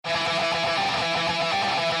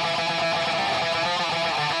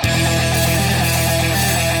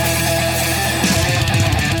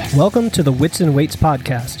Welcome to the Wits and Weights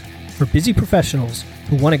podcast for busy professionals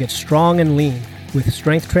who want to get strong and lean with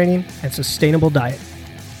strength training and sustainable diet.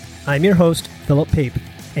 I'm your host, Philip Pape,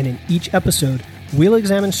 and in each episode, we'll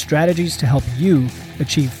examine strategies to help you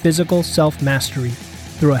achieve physical self-mastery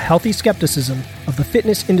through a healthy skepticism of the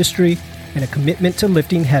fitness industry and a commitment to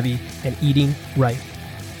lifting heavy and eating right.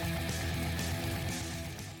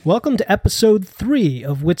 Welcome to episode 3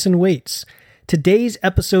 of Wits and Weights. Today's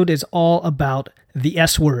episode is all about the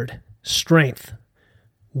S word, strength.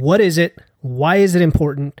 What is it? Why is it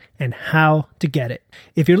important? And how to get it?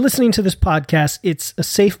 If you're listening to this podcast, it's a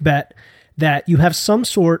safe bet that you have some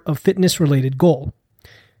sort of fitness-related goal.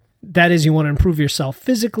 That is, you want to improve yourself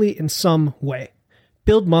physically in some way.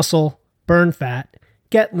 Build muscle, burn fat,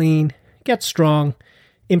 get lean, get strong,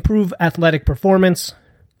 improve athletic performance,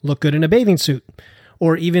 look good in a bathing suit,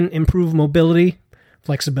 or even improve mobility,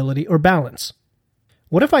 flexibility, or balance.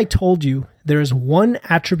 What if I told you there is one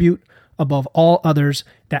attribute above all others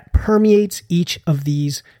that permeates each of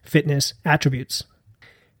these fitness attributes?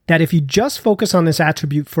 That if you just focus on this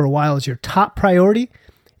attribute for a while as your top priority,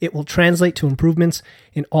 it will translate to improvements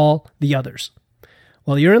in all the others.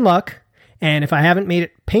 Well, you're in luck, and if I haven't made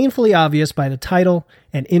it painfully obvious by the title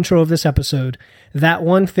and intro of this episode, that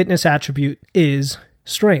one fitness attribute is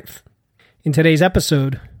strength. In today's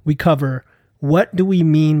episode, we cover what do we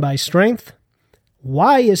mean by strength,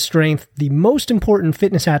 why is strength the most important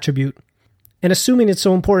fitness attribute, and assuming it's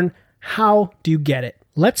so important, how do you get it?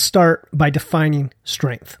 Let's start by defining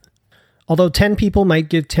strength. Although 10 people might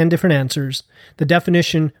give 10 different answers, the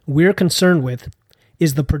definition we're concerned with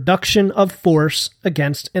is the production of force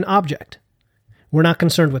against an object. We're not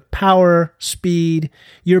concerned with power, speed,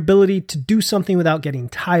 your ability to do something without getting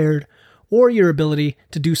tired, or your ability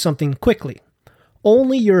to do something quickly.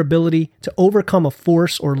 Only your ability to overcome a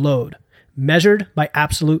force or load, measured by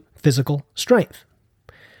absolute physical strength.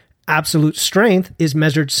 Absolute strength is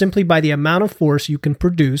measured simply by the amount of force you can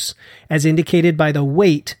produce, as indicated by the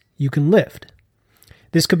weight you can lift.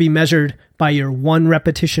 This could be measured by your 1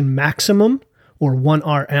 repetition maximum, or 1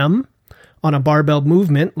 RM, on a barbell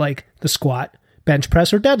movement like the squat, bench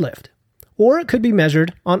press, or deadlift. Or it could be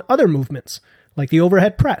measured on other movements, like the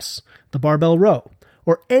overhead press, the barbell row,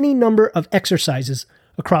 or any number of exercises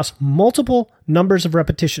across multiple numbers of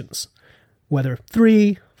repetitions, whether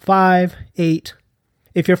 3, 5, 8.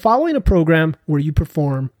 If you're following a program where you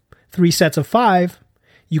perform 3 sets of 5,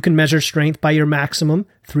 you can measure strength by your maximum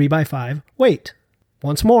 3x5 weight.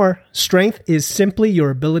 Once more, strength is simply your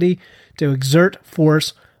ability to exert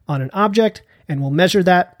force on an object, and we'll measure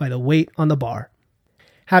that by the weight on the bar.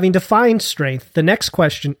 Having defined strength, the next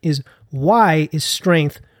question is, why is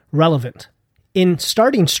strength relevant? In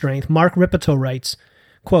Starting Strength, Mark Rippetoe writes,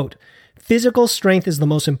 quote, "Physical strength is the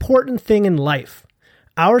most important thing in life.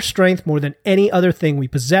 Our strength, more than any other thing we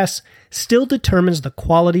possess, still determines the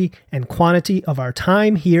quality and quantity of our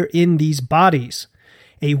time here in these bodies.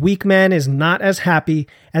 A weak man is not as happy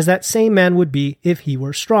as that same man would be if he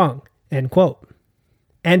were strong." End quote.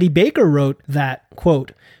 Andy Baker wrote that,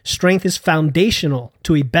 quote, "Strength is foundational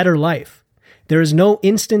to a better life. There is no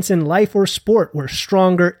instance in life or sport where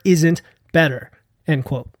stronger isn't better." End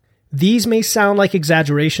quote. These may sound like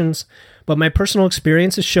exaggerations, but my personal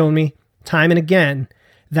experience has shown me, time and again,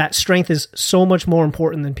 that strength is so much more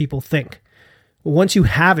important than people think. Once you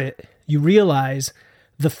have it, you realize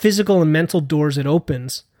the physical and mental doors it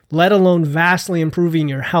opens, let alone vastly improving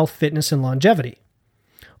your health, fitness, and longevity.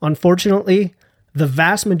 Unfortunately, the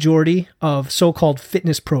vast majority of so-called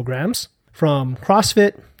fitness programs, from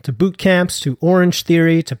CrossFit to boot camps to Orange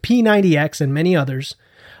Theory to P90X and many others,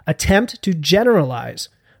 attempt to generalize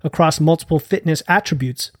across multiple fitness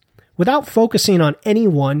attributes without focusing on any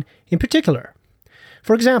one in particular.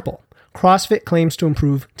 For example, CrossFit claims to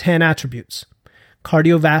improve 10 attributes: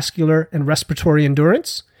 cardiovascular and respiratory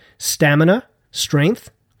endurance, stamina, strength,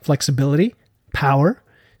 flexibility, power,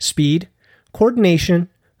 speed, coordination,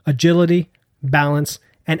 agility, balance,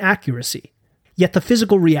 and accuracy. Yet the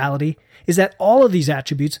physical reality is that all of these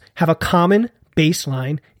attributes have a common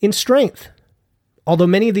baseline in strength. Although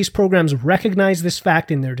many of these programs recognize this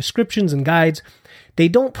fact in their descriptions and guides, they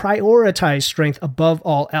don't prioritize strength above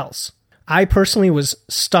all else. I personally was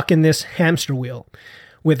stuck in this hamster wheel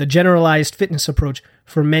with a generalized fitness approach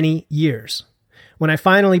for many years. When I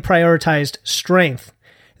finally prioritized strength,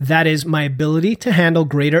 that is, my ability to handle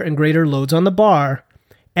greater and greater loads on the bar,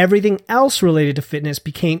 everything else related to fitness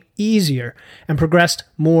became easier and progressed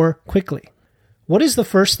more quickly. What is the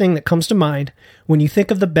first thing that comes to mind when you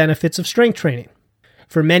think of the benefits of strength training?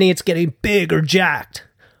 For many, it's getting big or jacked,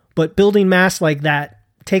 but building mass like that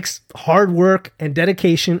takes hard work and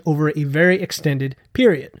dedication over a very extended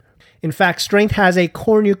period. In fact, strength has a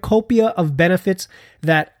cornucopia of benefits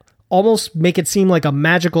that almost make it seem like a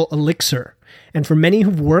magical elixir. And for many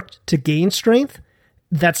who've worked to gain strength,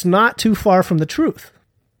 that's not too far from the truth.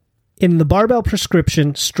 In the Barbell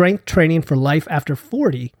Prescription, Strength Training for Life After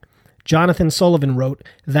 40, Jonathan Sullivan wrote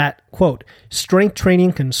that, quote, strength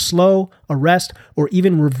training can slow, arrest, or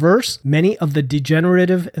even reverse many of the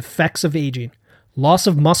degenerative effects of aging. Loss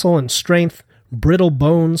of muscle and strength, brittle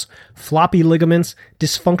bones, floppy ligaments,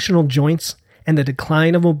 dysfunctional joints, and the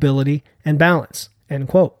decline of mobility and balance, end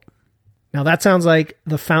quote. Now that sounds like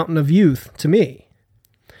the fountain of youth to me.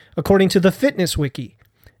 According to the Fitness Wiki,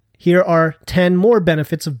 here are 10 more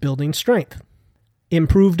benefits of building strength.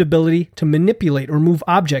 Improved ability to manipulate or move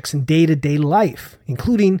objects in day-to-day life,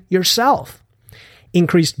 including yourself.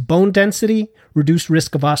 Increased bone density, reduced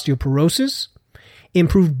risk of osteoporosis.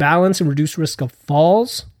 Improved balance and reduced risk of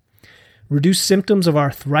falls. Reduced symptoms of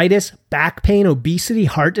arthritis, back pain, obesity,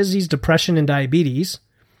 heart disease, depression, and diabetes.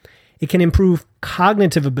 It can improve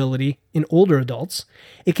cognitive ability in older adults.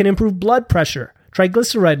 It can improve blood pressure,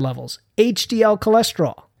 triglyceride levels, HDL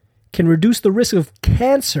cholesterol. Can reduce the risk of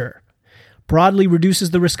cancer. Broadly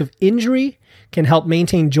reduces the risk of injury, can help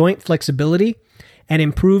maintain joint flexibility, and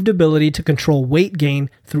improved ability to control weight gain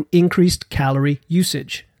through increased calorie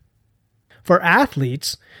usage. For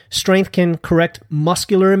athletes, strength can correct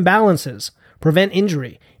muscular imbalances, prevent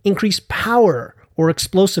injury, increase power or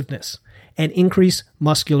explosiveness, and increase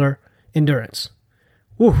muscular endurance.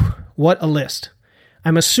 Whew, what a list.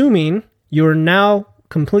 I'm assuming you're now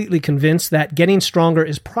completely convinced that getting stronger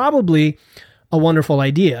is probably a wonderful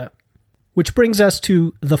idea. Which brings us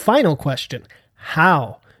to the final question.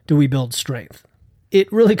 How do we build strength?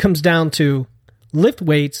 It really comes down to lift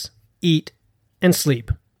weights, eat, and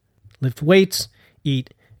sleep. Lift weights,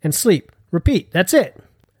 eat, and sleep. Repeat. That's it.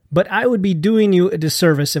 But I would be doing you a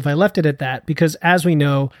disservice if I left it at that because, as we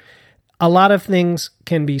know, a lot of things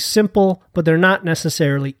can be simple, but they're not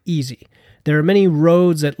necessarily easy. There are many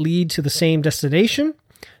roads that lead to the same destination,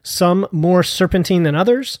 some more serpentine than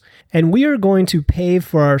others, and we are going to pave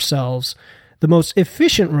for ourselves the most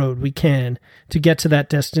efficient road we can to get to that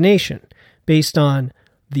destination based on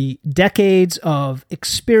the decades of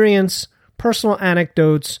experience, personal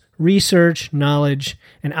anecdotes, research, knowledge,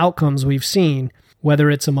 and outcomes we've seen, whether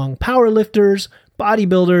it's among powerlifters,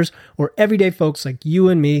 bodybuilders, or everyday folks like you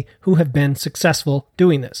and me who have been successful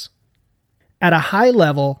doing this. At a high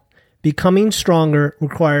level, becoming stronger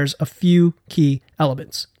requires a few key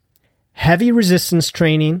elements. Heavy resistance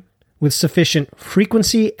training with sufficient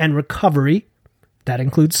frequency and recovery, that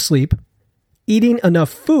includes sleep, eating enough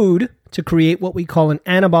food to create what we call an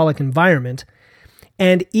anabolic environment,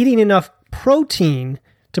 and eating enough protein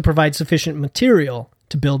to provide sufficient material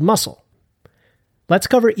to build muscle. Let's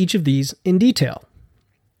cover each of these in detail.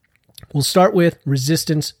 We'll start with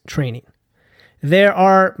resistance training. There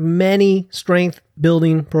are many strength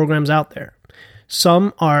building programs out there.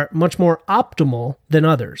 Some are much more optimal than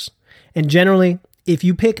others. And generally, if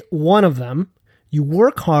you pick one of them, you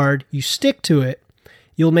work hard, you stick to it,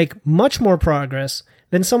 you'll make much more progress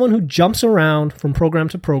than someone who jumps around from program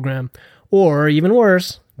to program, or even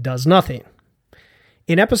worse, does nothing.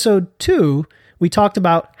 In episode 2, we talked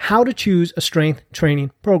about how to choose a strength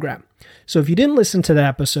training program. So if you didn't listen to that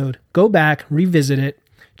episode, go back, revisit it,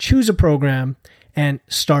 choose a program, and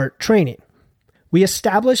start training. We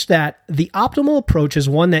established that the optimal approach is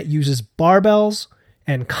one that uses barbells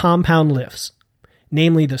and compound lifts,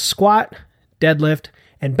 namely the squat, deadlift,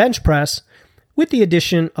 and bench press, with the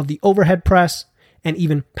addition of the overhead press and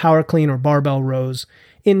even power clean or barbell rows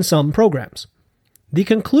in some programs. The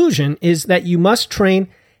conclusion is that you must train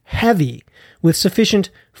heavy with sufficient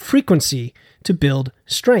frequency to build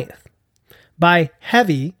strength. By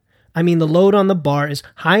heavy, I mean the load on the bar is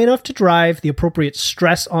high enough to drive the appropriate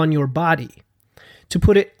stress on your body. To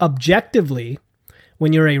put it objectively,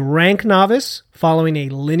 when you're a rank novice following a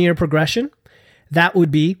linear progression, that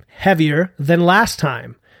would be heavier than last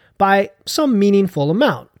time by some meaningful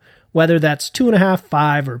amount, whether that's 2.5,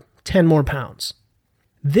 5, or 10 more pounds.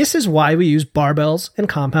 This is why we use barbells and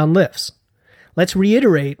compound lifts. Let's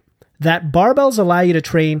reiterate that barbells allow you to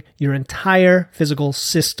train your entire physical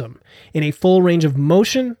system in a full range of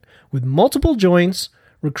motion with multiple joints,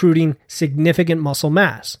 recruiting significant muscle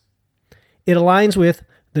mass. It aligns with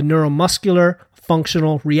the neuromuscular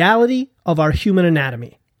functional reality of our human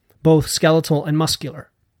anatomy, both skeletal and muscular.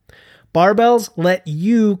 Barbells let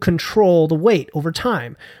you control the weight over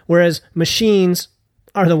time, whereas machines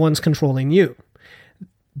are the ones controlling you.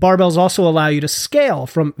 Barbells also allow you to scale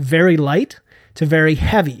from very light to very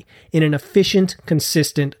heavy in an efficient,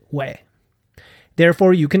 consistent way.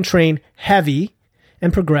 Therefore, you can train heavy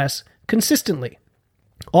and progress consistently.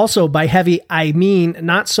 Also, by heavy, I mean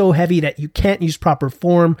not so heavy that you can't use proper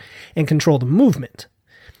form and control the movement.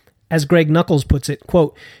 As Greg Nuckols puts it,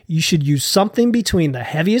 quote, "You should use something between the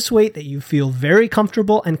heaviest weight that you feel very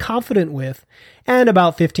comfortable and confident with and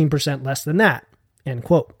about 15% less than that," end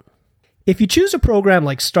quote. If you choose a program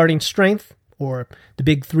like Starting Strength or the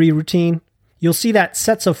Big 3 routine, you'll see that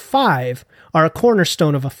sets of 5 are a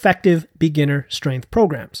cornerstone of effective beginner strength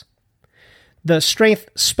programs. The strength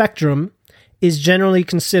spectrum is generally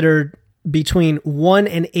considered between 1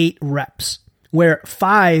 and 8 reps, where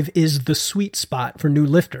 5 is the sweet spot for new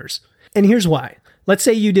lifters. And here's why. Let's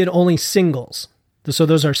say you did only singles. So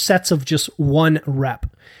those are sets of just 1 rep.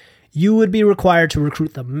 You would be required to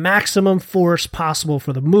recruit the maximum force possible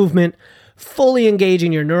for the movement, fully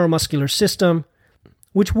engaging your neuromuscular system,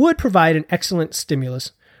 which would provide an excellent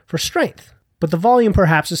stimulus for strength. But the volume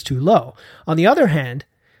perhaps is too low. On the other hand,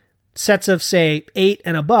 sets of, say, 8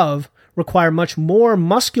 and above require much more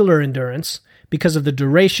muscular endurance because of the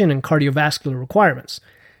duration and cardiovascular requirements.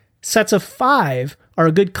 Sets of 5 are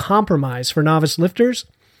a good compromise for novice lifters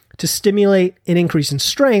to stimulate an increase in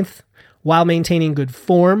strength while maintaining good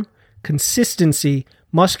form, consistency,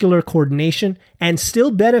 muscular coordination, and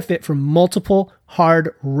still benefit from multiple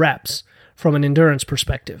hard reps from an endurance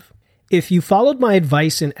perspective. If you followed my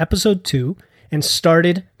advice in episode 2 and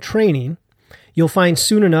started training, you'll find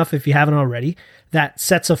soon enough, if you haven't already, that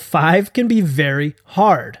sets of 5 can be very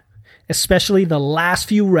hard, especially the last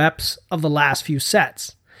few reps of the last few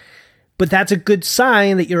sets. But that's a good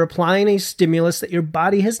sign that you're applying a stimulus that your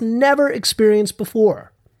body has never experienced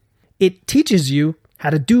before. It teaches you how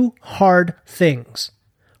to do hard things.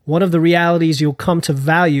 One of the realities you'll come to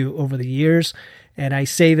value over the years, and I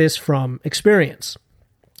say this from experience.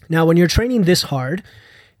 Now, when you're training this hard,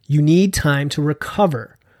 you need time to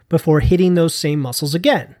recover before hitting those same muscles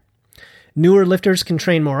again. Newer lifters can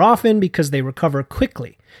train more often because they recover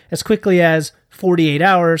quickly as 48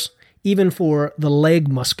 hours, even for the leg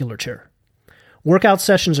musculature. Workout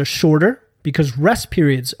sessions are shorter because rest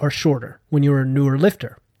periods are shorter when you're a newer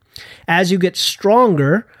lifter. As you get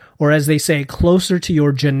stronger, or as they say, closer to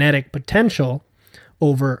your genetic potential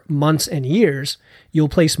over months and years, you'll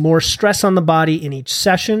place more stress on the body in each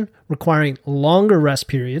session, requiring longer rest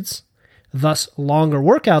periods, thus longer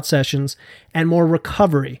workout sessions, and more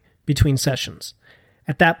recovery between sessions.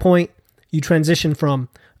 At that point, you transition from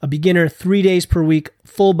a beginner 3 days per week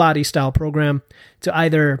full body style program to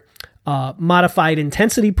either a modified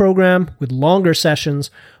intensity program with longer sessions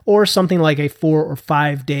or something like a 4 or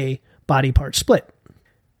 5 day body part split.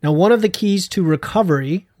 Now, one of the keys to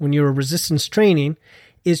recovery when you're resistance training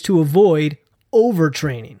is to avoid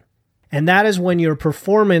overtraining. And that is when your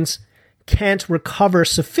performance can't recover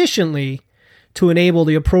sufficiently to enable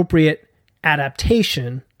the appropriate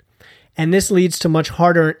adaptation. And this leads to much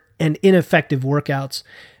harder and ineffective workouts,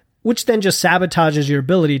 which then just sabotages your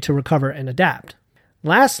ability to recover and adapt.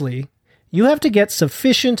 Lastly, you have to get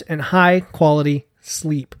sufficient and high quality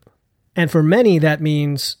sleep. And for many, that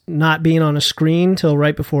means not being on a screen till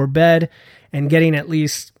right before bed and getting at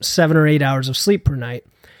least 7 or 8 hours of sleep per night,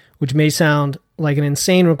 which may sound like an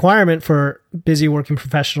insane requirement for busy working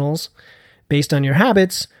professionals based on your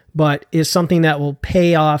habits, but is something that will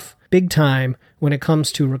pay off big time when it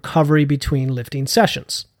comes to recovery between lifting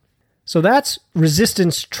sessions. So that's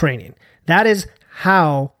resistance training. That is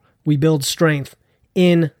how we build strength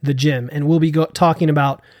in the gym. And we'll be talking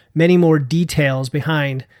about many more details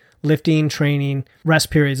behind lifting, training,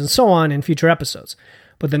 rest periods, and so on in future episodes.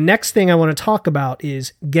 But the next thing I want to talk about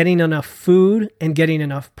is getting enough food and getting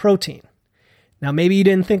enough protein. Now, maybe you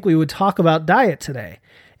didn't think we would talk about diet today.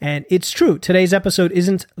 And it's true, today's episode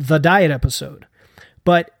isn't the diet episode.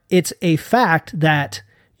 But it's a fact that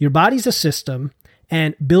your body's a system,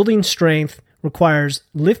 and building strength requires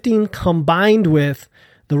lifting combined with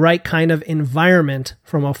the right kind of environment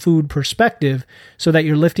from a food perspective so that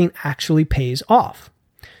your lifting actually pays off.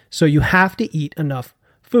 So you have to eat enough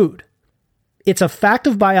food. It's a fact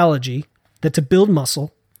of biology that to build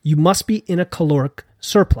muscle, you must be in a caloric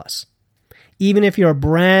surplus, even if you're a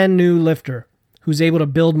brand new lifter who's able to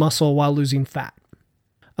build muscle while losing fat.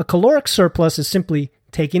 A caloric surplus is simply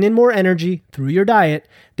taking in more energy through your diet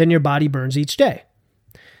than your body burns each day.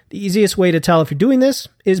 The easiest way to tell if you're doing this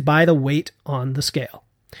is by the weight on the scale.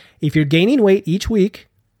 If you're gaining weight each week,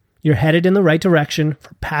 you're headed in the right direction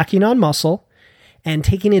for packing on muscle and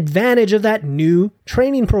taking advantage of that new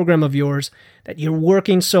training program of yours that you're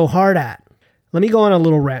working so hard at. Let me go on a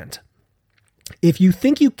little rant. If you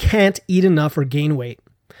think you can't eat enough or gain weight,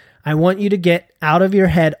 I want you to get out of your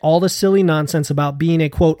head all the silly nonsense about being a,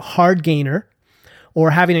 quote, hard gainer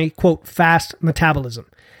or having a, quote, fast metabolism.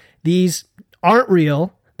 These aren't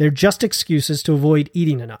real. They're just excuses to avoid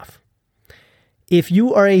eating enough. If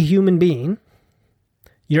you are a human being,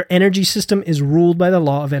 your energy system is ruled by the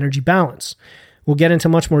law of energy balance. We'll get into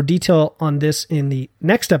much more detail on this in the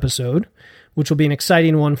next episode, which will be an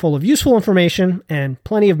exciting one full of useful information and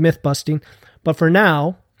plenty of myth busting. But for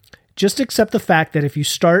now, just accept the fact that if you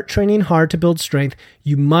start training hard to build strength,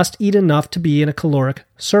 you must eat enough to be in a caloric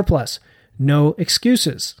surplus. No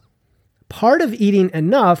excuses. Part of eating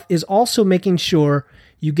enough is also making sure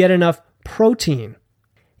you get enough protein.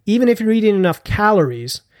 Even if you're eating enough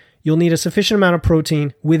calories, you'll need a sufficient amount of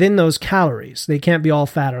protein within those calories. They can't be all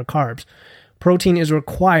fat or carbs. Protein is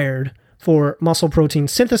required for muscle protein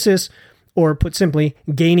synthesis, or put simply,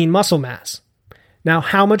 gaining muscle mass. Now,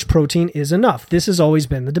 how much protein is enough? This has always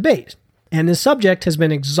been the debate, and this subject has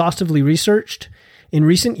been exhaustively researched in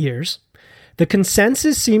recent years. The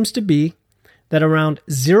consensus seems to be that around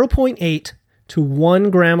 0.8 to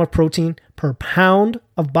 1 gram of protein per pound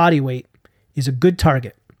of body weight is a good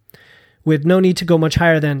target, with no need to go much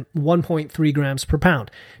higher than 1.3 grams per pound,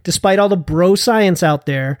 despite all the bro science out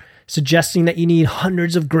there suggesting that you need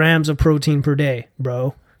hundreds of grams of protein per day,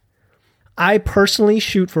 bro. I personally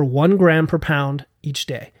shoot for 1 gram per pound each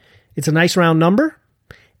day. It's a nice round number,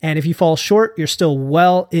 and if you fall short, you're still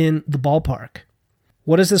well in the ballpark.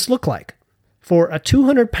 What does this look like? For a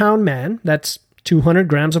 200-pound man, that's 200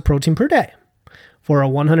 grams of protein per day. For a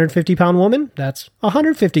 150-pound woman, that's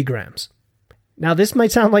 150 grams. Now, this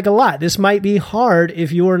might sound like a lot. This might be hard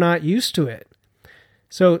if you are not used to it.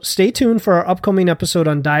 So stay tuned for our upcoming episode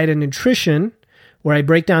on diet and nutrition, where I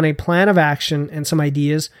break down a plan of action and some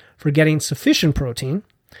ideas for getting sufficient protein.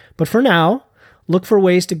 But for now, look for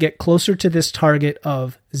ways to get closer to this target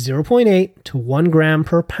of 0.8 to 1 gram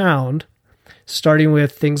per pound, starting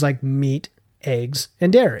with things like meat, eggs,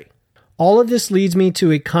 and dairy. All of this leads me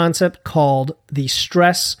to a concept called the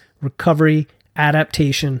stress recovery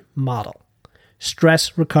adaptation model.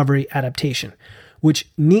 Stress recovery adaptation, which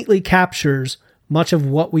neatly captures much of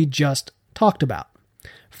what we just talked about.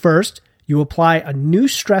 First, you apply a new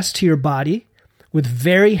stress to your body with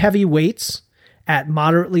very heavy weights at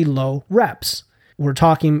moderately low reps. We're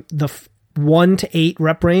talking the 1 to 8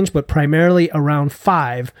 rep range, but primarily around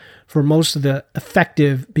 5 for most of the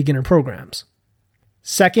effective beginner programs.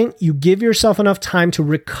 Second, you give yourself enough time to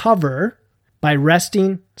recover by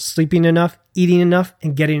resting, sleeping enough, eating enough,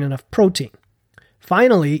 and getting enough protein.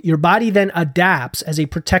 Finally, your body then adapts as a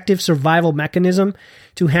protective survival mechanism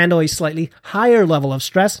to handle a slightly higher level of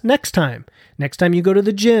stress next time. Next time you go to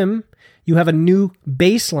the gym, you have a new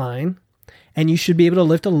baseline, and you should be able to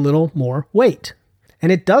lift a little more weight.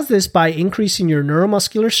 And it does this by increasing your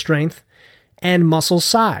neuromuscular strength and muscle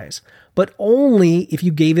size, but only if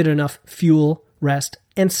you gave it enough fuel, rest,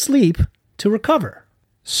 and sleep to recover.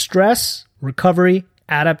 Stress, recovery,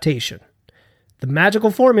 adaptation. The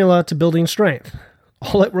magical formula to building strength.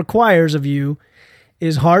 All it requires of you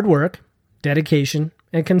is hard work, dedication,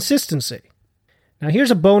 and consistency. Now here's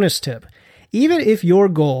a bonus tip. Even if your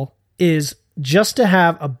goal is just to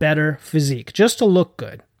have a better physique, just to look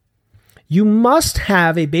good, you must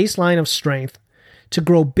have a baseline of strength to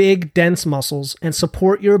grow big, dense muscles and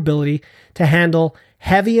support your ability to handle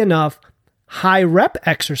heavy enough, high rep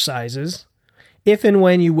exercises if and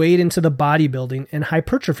when you wade into the bodybuilding and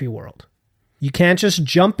hypertrophy world. You can't just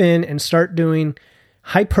jump in and start doing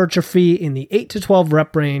hypertrophy in the 8 to 12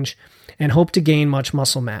 rep range and hope to gain much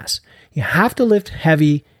muscle mass. You have to lift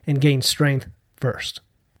heavy and gain strength first.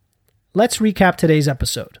 Let's recap today's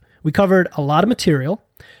episode. We covered a lot of material,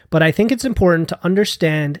 but I think it's important to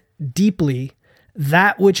understand deeply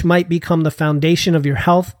that which might become the foundation of your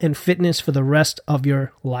health and fitness for the rest of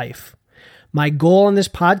your life. My goal on this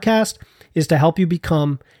podcast is to help you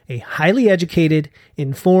become a highly educated,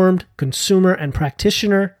 informed consumer and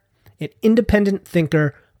practitioner, an independent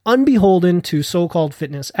thinker, unbeholden to so-called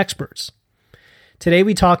fitness experts. Today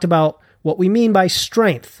we talked about what we mean by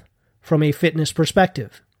strength from a fitness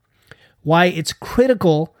perspective, why it's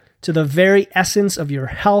critical to the very essence of your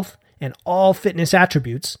health and all fitness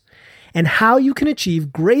attributes, and how you can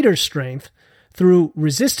achieve greater strength through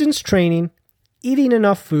resistance training, eating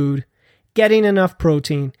enough food, getting enough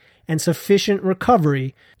protein, and sufficient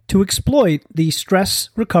recovery to exploit the stress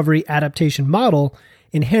recovery adaptation model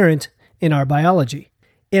inherent in our biology.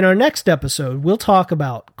 In our next episode, we'll talk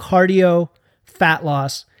about cardio, fat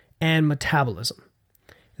loss, and metabolism.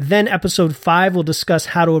 Then episode 5 will discuss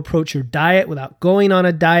how to approach your diet without going on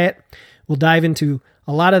a diet. We'll dive into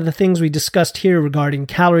a lot of the things we discussed here regarding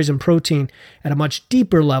calories and protein at a much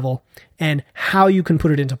deeper level and how you can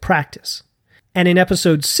put it into practice. And in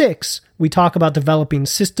episode 6, we talk about developing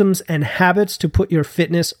systems and habits to put your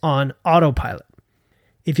fitness on autopilot.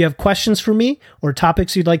 If you have questions for me or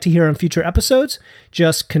topics you'd like to hear on future episodes,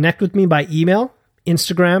 just connect with me by email,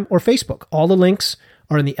 Instagram, or Facebook. All the links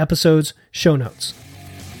are in the episode's show notes.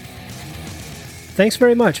 Thanks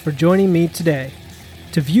very much for joining me today.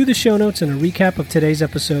 To view the show notes and a recap of today's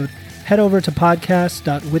episode, head over to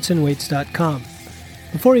podcast.witsandweights.com.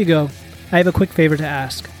 Before you go, I have a quick favor to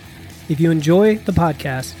ask. If you enjoy the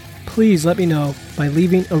podcast, please let me know by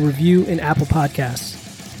leaving a review in Apple Podcasts.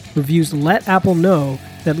 Reviews let Apple know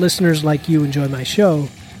that listeners like you enjoy my show,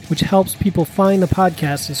 which helps people find the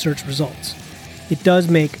podcast in search results. It does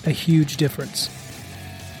make a huge difference.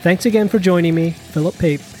 Thanks again for joining me, Philip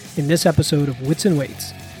Pape, in this episode of Wits and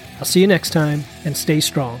Weights. I'll see you next time, and stay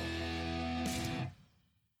strong.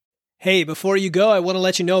 Hey, before you go, I want to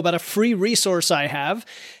let you know about a free resource I have.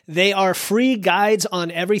 They are free guides on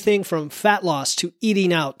everything from fat loss to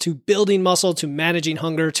eating out to building muscle to managing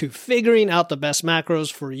hunger to figuring out the best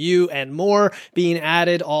macros for you and more being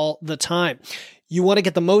added all the time. You want to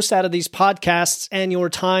get the most out of these podcasts and your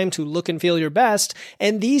time to look and feel your best,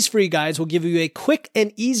 and these free guides will give you a quick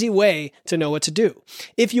and easy way to know what to do.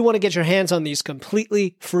 If you want to get your hands on these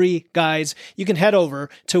completely free guides, you can head over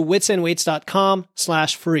to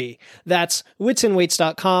witsandweights.com/free. That's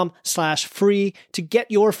witsandweights.com/free to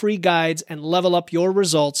get your free guides and level up your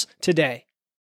results today.